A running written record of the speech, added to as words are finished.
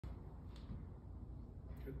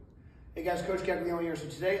Hey guys, Coach Gaglione here. So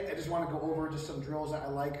today I just want to go over just some drills that I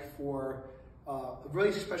like for a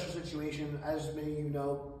really special situation. As many of you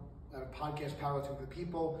know, podcast Powerlifting for the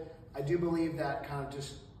People, I do believe that kind of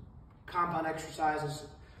just compound exercises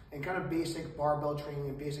and kind of basic barbell training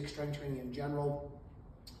and basic strength training in general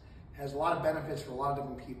has a lot of benefits for a lot of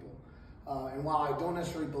different people. And while I don't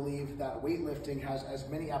necessarily believe that weightlifting has as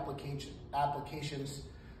many applications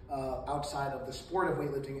outside of the sport of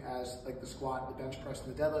weightlifting as like the squat, the bench press,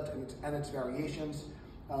 and the deadlift, and its variations,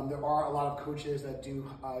 there are a lot of coaches that do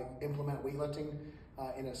implement weightlifting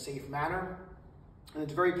in a safe manner. And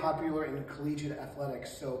it's very popular in collegiate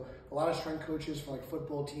athletics. So a lot of strength coaches for like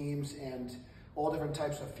football teams and all different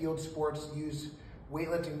types of field sports use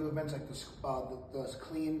weightlifting movements like the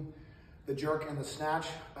clean, the jerk, and the snatch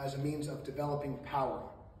as a means of developing power.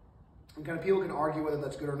 And kind of people can argue whether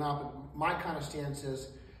that's good or not, but my kind of stance is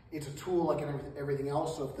it's a tool like everything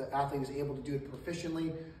else. So if the athlete is able to do it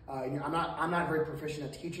proficiently, I'm not very proficient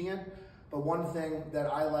at teaching it, but one thing that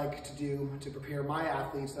I like to do to prepare my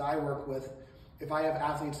athletes that I work with, if I have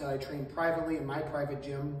athletes that I train privately in my private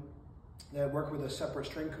gym that work with a separate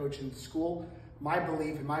strength coach in school, my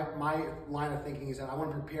belief and my line of thinking is that I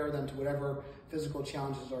want to prepare them to whatever physical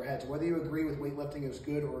challenges are ahead. So whether you agree with weightlifting is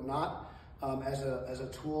good or not, as a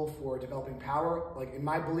tool for developing power, like in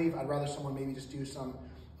my belief, I'd rather someone maybe just do some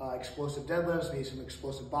explosive deadlifts, maybe some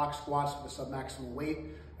explosive box squats with a sub-maximal weight,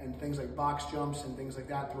 and things like box jumps and things like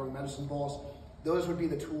that, throwing medicine balls. Those would be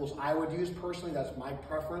the tools I would use personally. That's my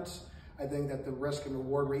preference. I think that the risk and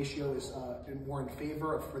reward ratio is more in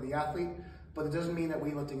favor for the athlete, but it doesn't mean that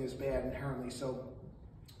weightlifting is bad inherently. So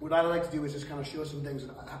what I like to do is just kind of show some things,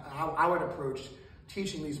 how I would approach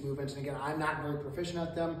teaching these movements. And again, I'm not very proficient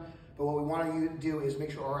at them, but what we want to do is make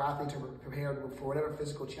sure our athletes are prepared for whatever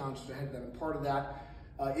physical challenges are ahead of them. And part of that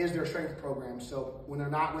is their strength program. So when they're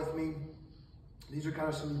not with me, these are kind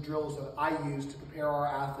of some drills that I use to prepare our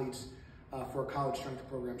athletes for a college strength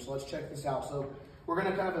program. So let's check this out. So we're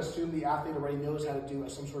going to kind of assume the athlete already knows how to do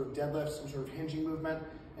some sort of deadlift, some sort of hinging movement,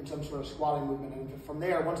 and some sort of squatting movement. And from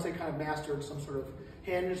there, once they kind of mastered some sort of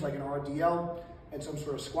hinge, like an RDL, and some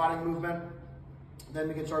sort of squatting movement, then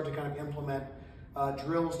we can start to kind of implement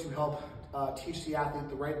drills to help teach the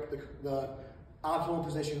athlete the optimal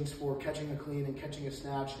positions for catching a clean and catching a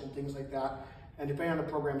snatch and things like that, and depending on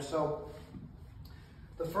the program. So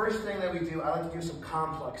the first thing that we do, I like to do some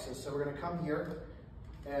complexes. So we're going to come here,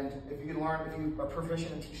 and if you are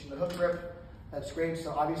proficient in teaching the hook grip, that's great.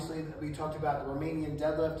 So obviously we talked about the Romanian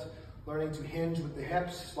deadlift, learning to hinge with the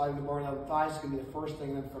hips, sliding the bar down the thighs is going to be the first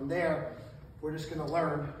thing. And then from there, we're just going to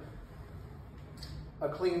learn a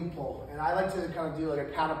clean pull. And I like to kind of do like a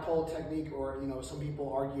catapult technique, or some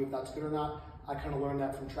people argue if that's good or not. I kind of learned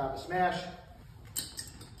that from Travis Mash.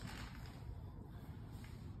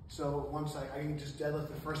 So once I can just deadlift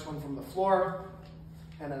the first one from the floor,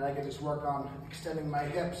 and then I can just work on extending my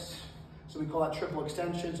hips. So we call that triple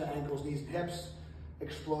extension, so ankles, knees, and hips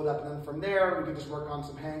explode up. And then from there, we can just work on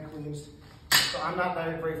some hand cleans. So I'm not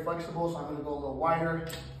very flexible, so I'm gonna go a little wider.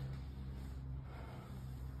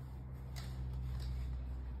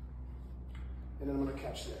 And then I'm gonna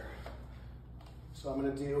catch there. So I'm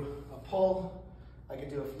gonna do a pull, I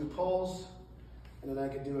could do a few pulls, and then I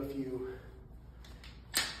could do a few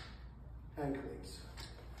hand cleans.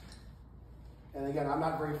 And again, I'm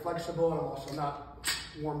not very flexible, and I'm also not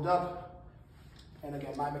warmed up. And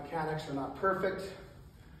again, my mechanics are not perfect.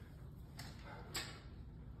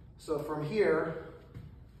 So from here,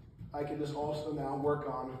 I can just also now work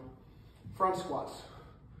on front squats.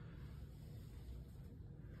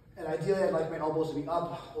 And ideally, I'd like my elbows to be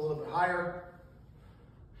up a little bit higher.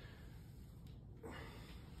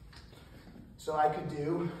 So I could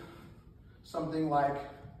do something like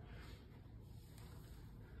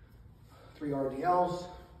 3 RDLs,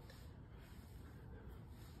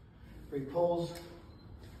 3 pulls,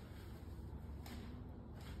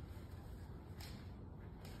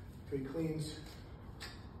 3 cleans,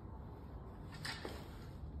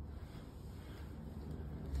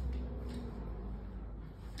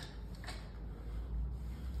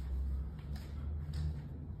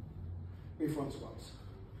 3 front squats.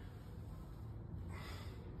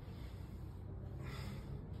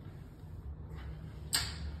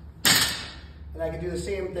 And I can do the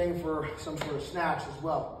same thing for some sort of snatch as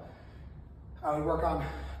well. I would work on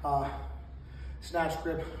snatch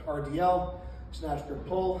grip RDL, snatch grip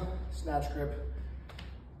pull, snatch grip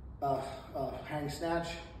hang snatch,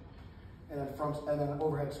 and then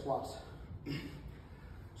overhead squats. So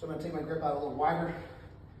I'm going to take my grip out a little wider,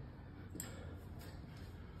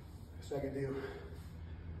 so I can do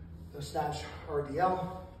the snatch RDL,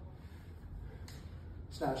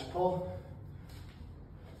 snatch pull,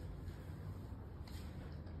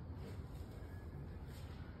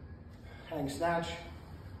 hang snatch.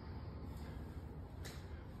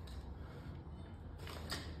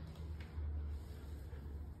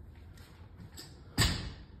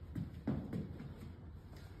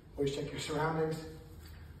 Always check your surroundings.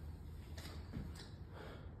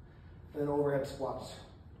 And then overhead squats.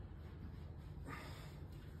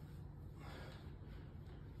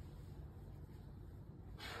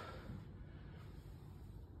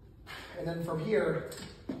 And then from here,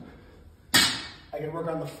 I can work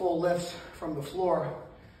on the full lifts from the floor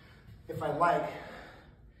if I like.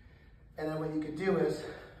 And then what you could do is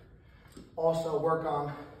also work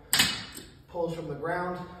on pulls from the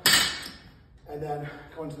ground and then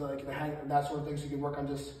go into the hang and that sort of thing. So you can work on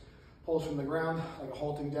just pulls from the ground, like a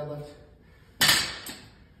halting deadlift.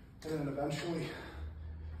 And then eventually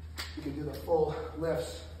you can do the full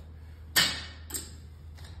lifts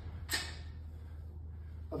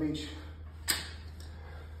of each.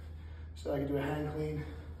 So I can do a hang clean,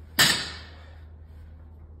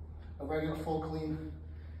 a regular full clean,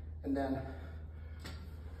 and then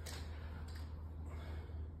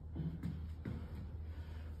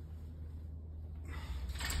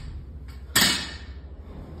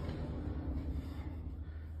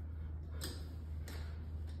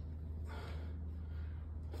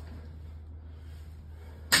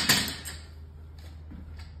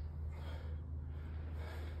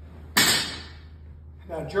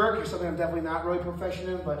now, jerk is something I'm definitely not really proficient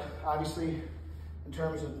in, but obviously, in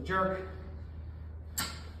terms of the jerk,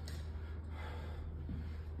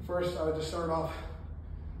 first I would just start off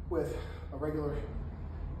with a regular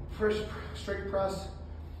straight press,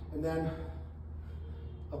 and then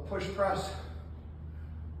a push press,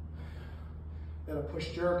 then a push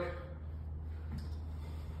jerk,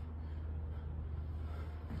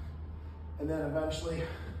 and then eventually,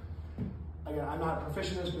 again, I'm not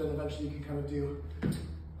proficient in this, but then eventually you can kind of do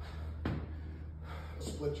a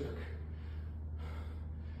split jerk.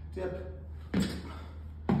 Dip,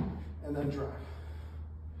 and then drive.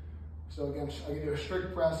 So again, I can do a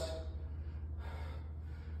strict press,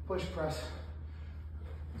 push press,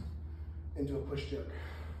 into a push jerk.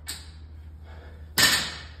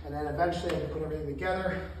 And then eventually I can put everything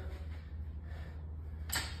together.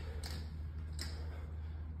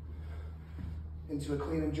 Into a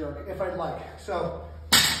clean and jerk, if I'd like. So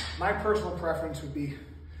my personal preference would be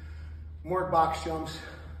more box jumps,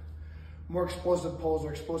 more explosive pulls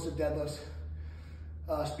or explosive deadlifts,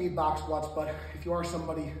 speed box squats. But if you are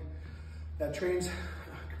somebody that trains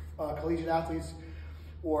collegiate athletes,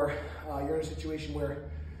 or you're in a situation where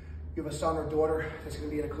you have a son or daughter that's going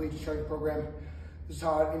to be in a collegiate training program, this is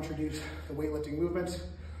how I introduce the weightlifting movements.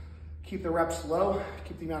 Keep the reps low,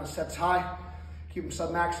 keep the amount of sets high, keep them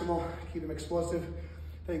sub-maximal, keep them explosive.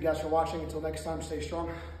 Thank you guys for watching. Until next time, stay strong,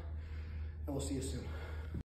 and we'll see you soon.